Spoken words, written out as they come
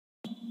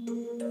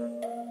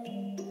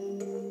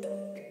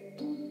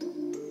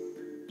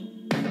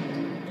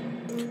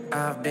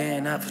I've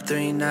been up for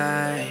 3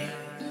 nights.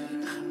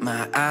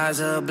 My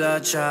eyes are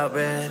bloodshot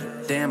red.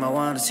 Damn, I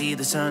wanna see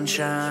the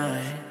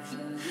sunshine.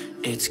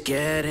 It's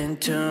getting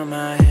to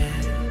my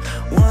head.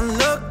 One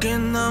look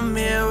in the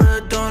mirror,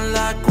 don't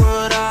like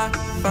what I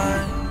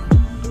find.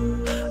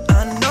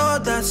 I know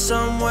that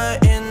somewhere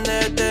in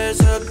there there's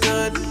a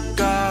good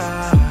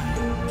guy,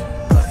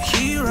 but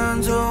he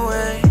runs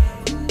away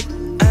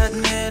at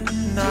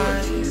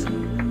midnight.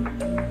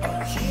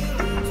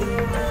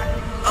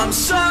 I'm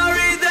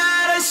sorry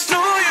that I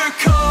stole your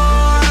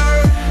car.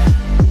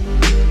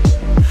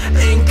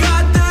 Ain't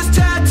got those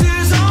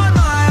tattoos on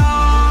my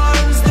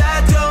arms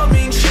that don't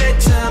mean shit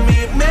to me.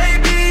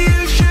 Maybe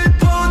you should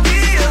pull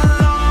the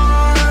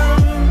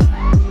alarm,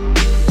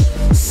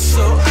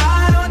 so I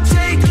don't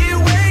take it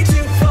way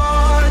too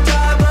far.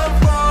 Die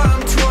before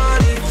I'm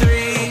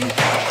 23.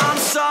 I'm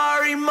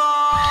sorry,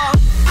 Mom.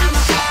 I'm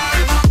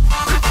sorry,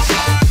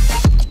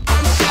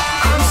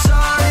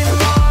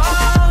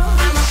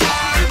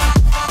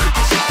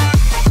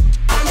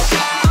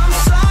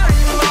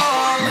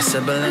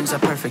 siblings are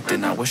perfect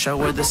and I wish I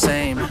were the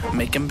same.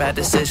 Making bad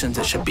decisions,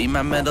 it should be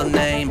my middle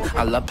name.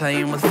 I love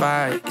playing with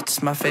fire,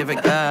 it's my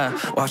favorite.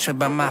 Watch me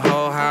burn my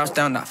whole house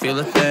down, not feel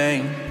a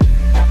thing.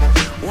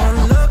 One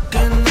look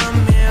in the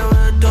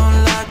mirror, don't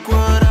like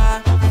what I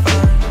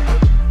find.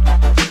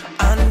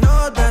 I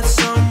know that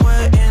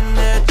somewhere in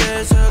there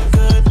there's a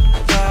good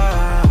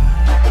guy,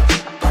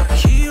 but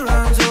he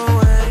runs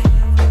away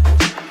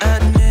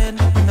at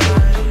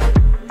midnight.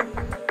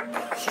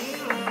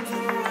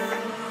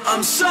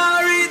 I'm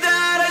sorry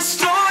that I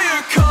stole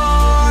your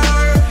car.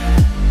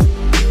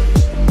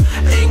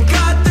 Ain't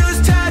got those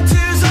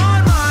tattoos on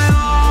my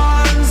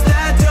arms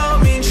that don't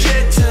mean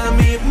shit to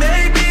me.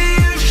 Maybe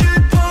you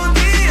should pull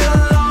the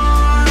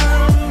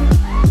alarm,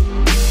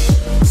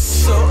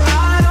 so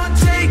I don't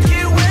take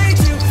it way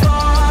too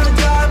far.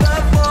 Die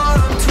before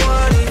I'm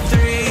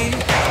 23.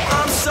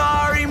 I'm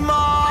sorry,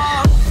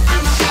 Mom.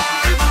 I'm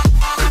sorry,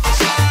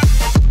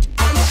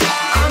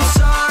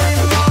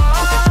 Mom.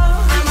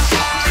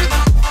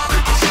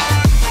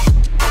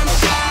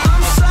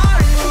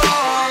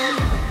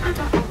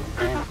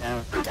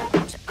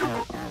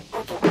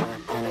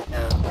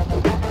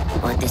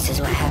 Well, this is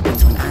what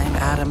happens when I'm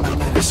out of my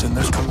medicine.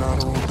 There's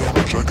collateral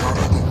damage, I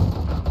gotta go.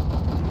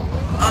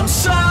 I'm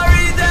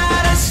sorry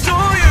that I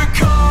stole your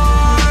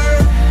car.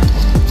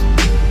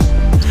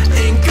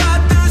 Ain't got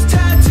those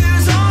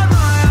tattoos on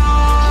my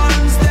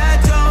arms that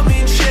don't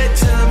mean shit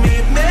to me.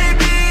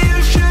 Maybe you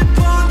should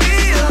pull the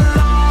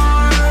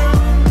alarm,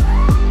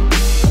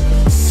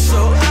 so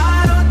I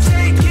don't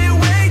take it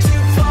way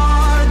too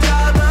far.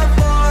 Die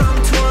before I'm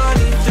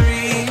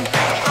 23.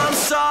 I'm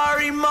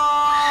sorry,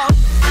 Mom.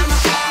 I'm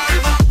sorry,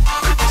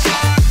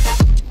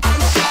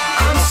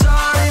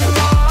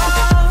 Mom.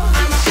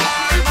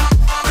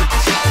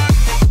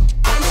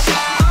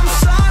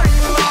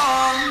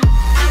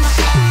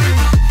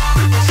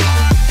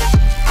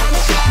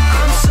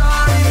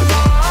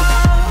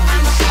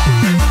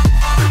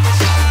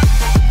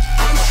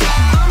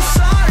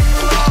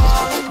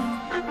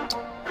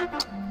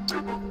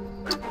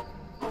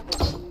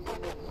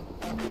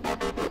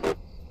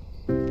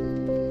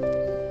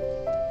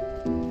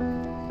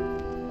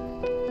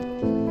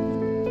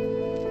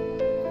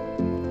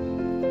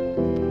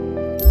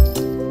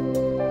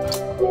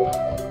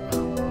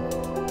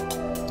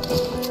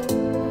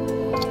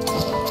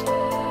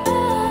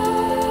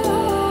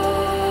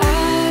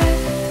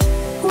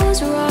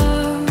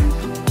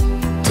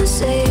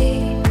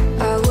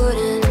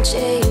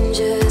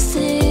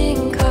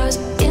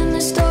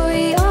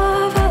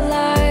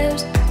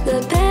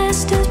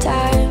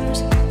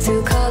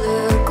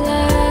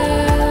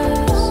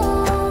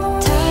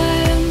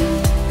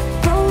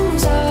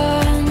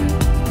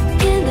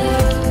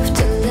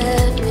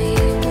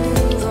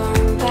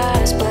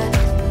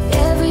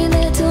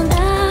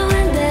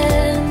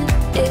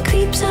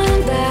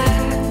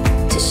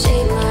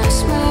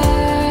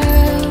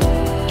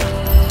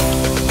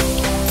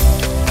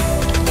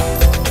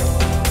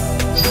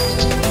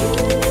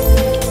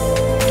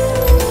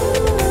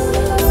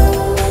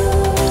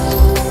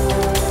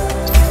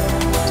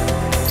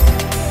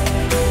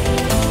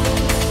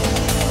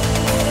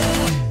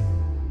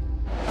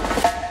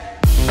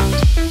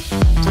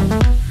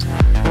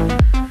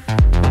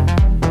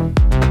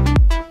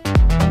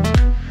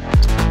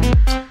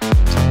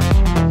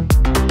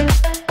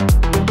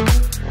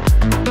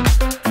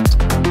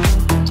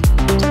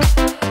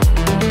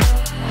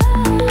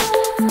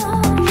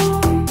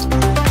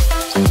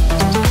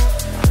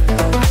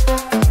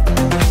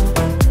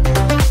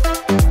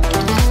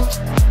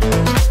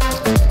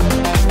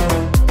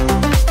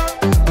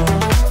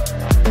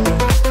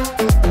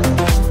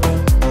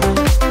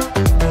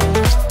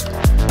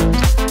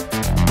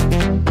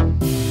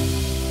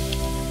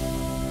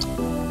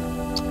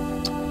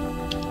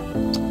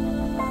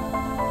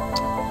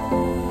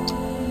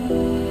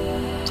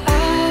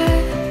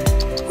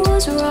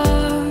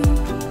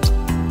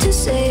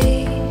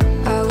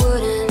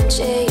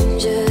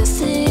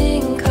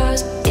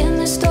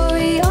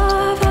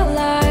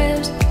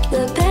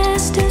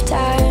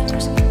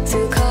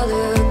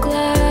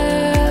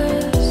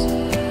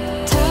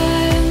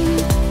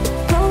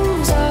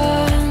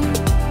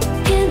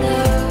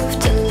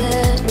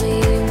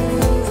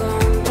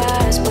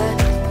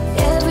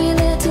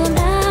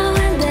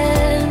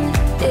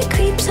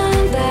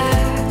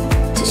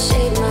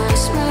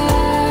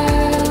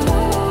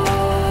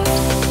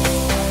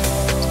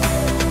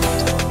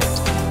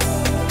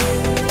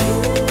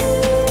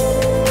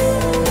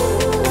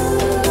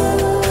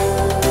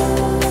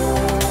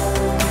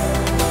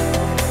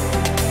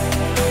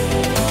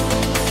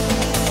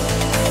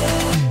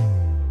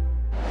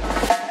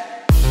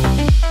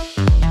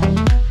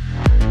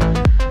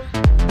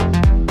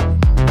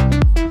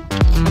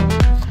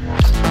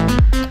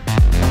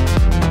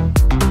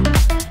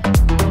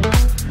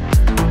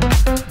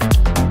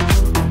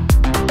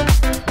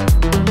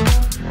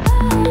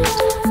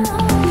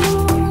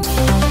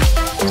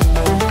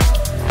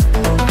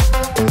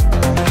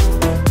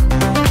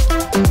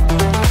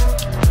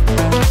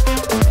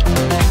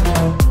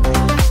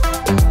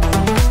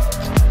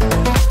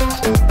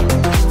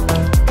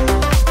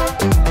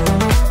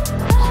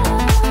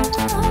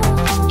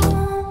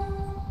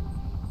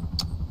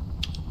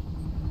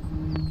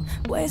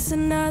 waste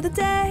another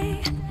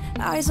day,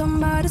 eyes on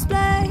my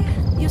display.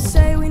 You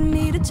say we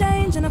need a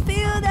change, and I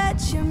feel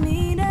that you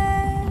mean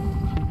it.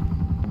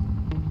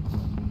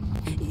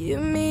 You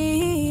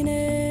mean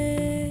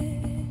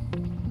it.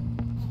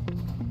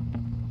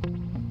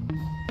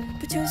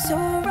 But you're so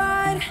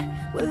right,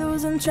 we're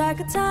losing track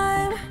of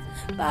time,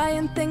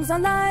 buying things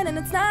online, and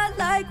it's not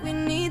like we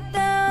need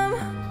them.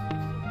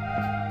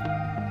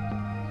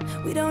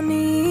 We don't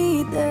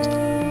need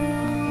them.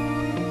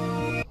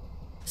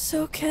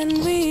 So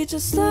can we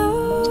just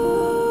slow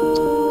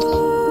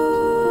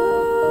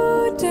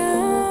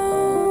down?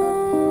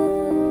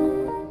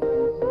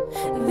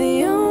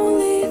 The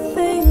only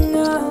thing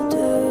I'll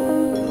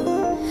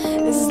do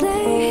is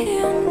lay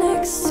here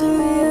next to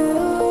you.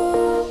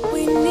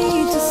 We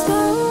need to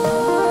slow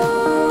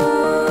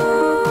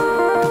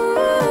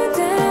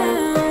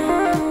down.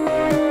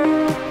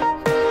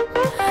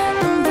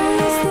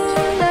 Embrace the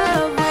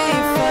love we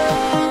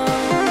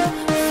found.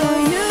 For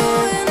you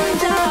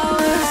and I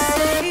were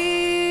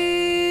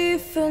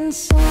safe and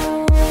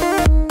sound.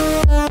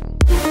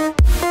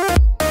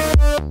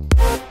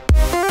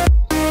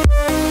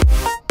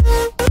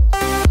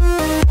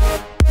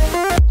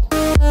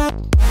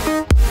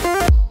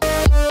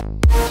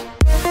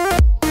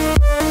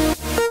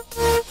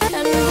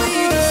 And we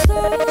just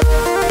slow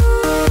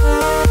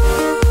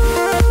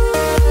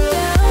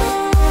down.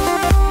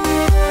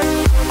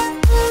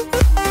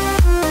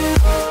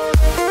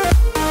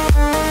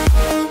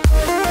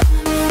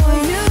 For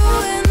you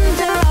and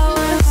I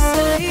were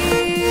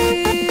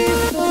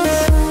safe and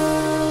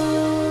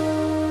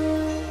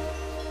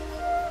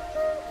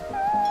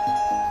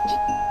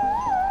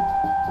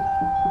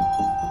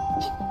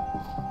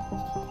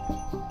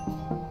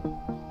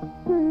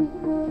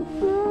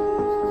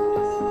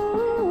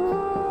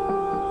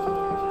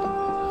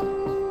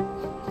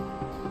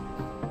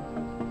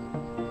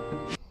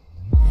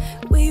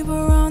we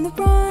were on the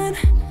run,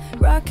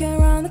 rocking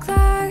around the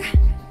clock.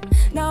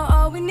 Now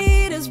all we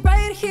need is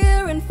right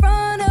here in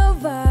front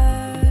of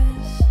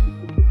us.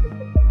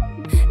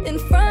 In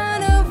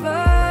front of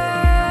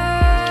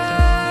us.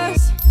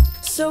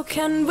 So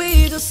can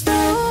we just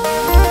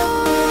slow